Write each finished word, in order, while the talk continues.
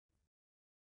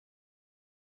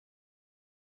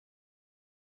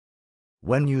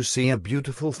When you see a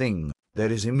beautiful thing,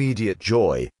 there is immediate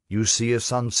joy. You see a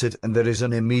sunset and there is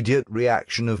an immediate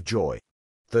reaction of joy.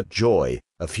 That joy,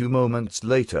 a few moments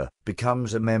later,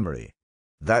 becomes a memory.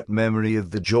 That memory of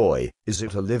the joy, is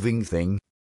it a living thing?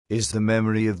 Is the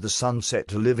memory of the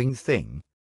sunset a living thing?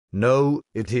 No,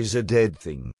 it is a dead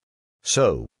thing.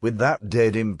 So, with that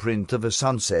dead imprint of a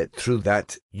sunset, through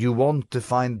that, you want to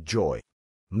find joy.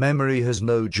 Memory has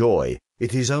no joy,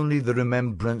 it is only the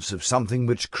remembrance of something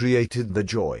which created the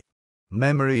joy.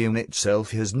 Memory in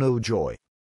itself has no joy.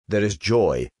 There is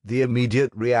joy, the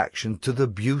immediate reaction to the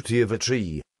beauty of a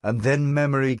tree, and then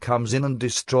memory comes in and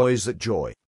destroys that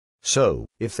joy. So,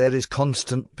 if there is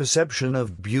constant perception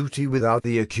of beauty without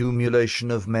the accumulation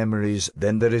of memories,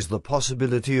 then there is the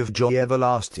possibility of joy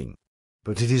everlasting.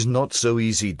 But it is not so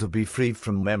easy to be free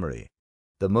from memory.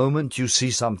 The moment you see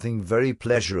something very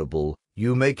pleasurable,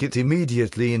 you make it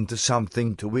immediately into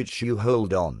something to which you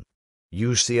hold on.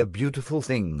 You see a beautiful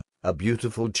thing, a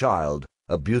beautiful child,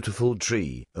 a beautiful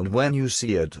tree, and when you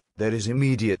see it, there is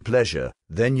immediate pleasure,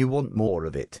 then you want more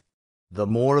of it. The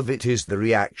more of it is the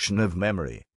reaction of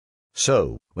memory.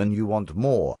 So, when you want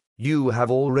more, you have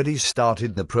already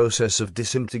started the process of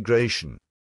disintegration.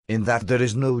 In that there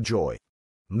is no joy.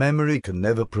 Memory can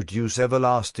never produce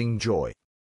everlasting joy.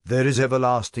 There is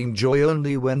everlasting joy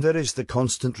only when there is the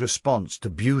constant response to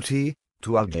beauty,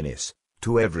 to ugliness,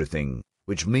 to everything,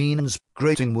 which means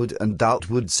great inward and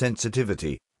outward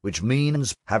sensitivity, which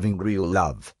means having real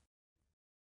love.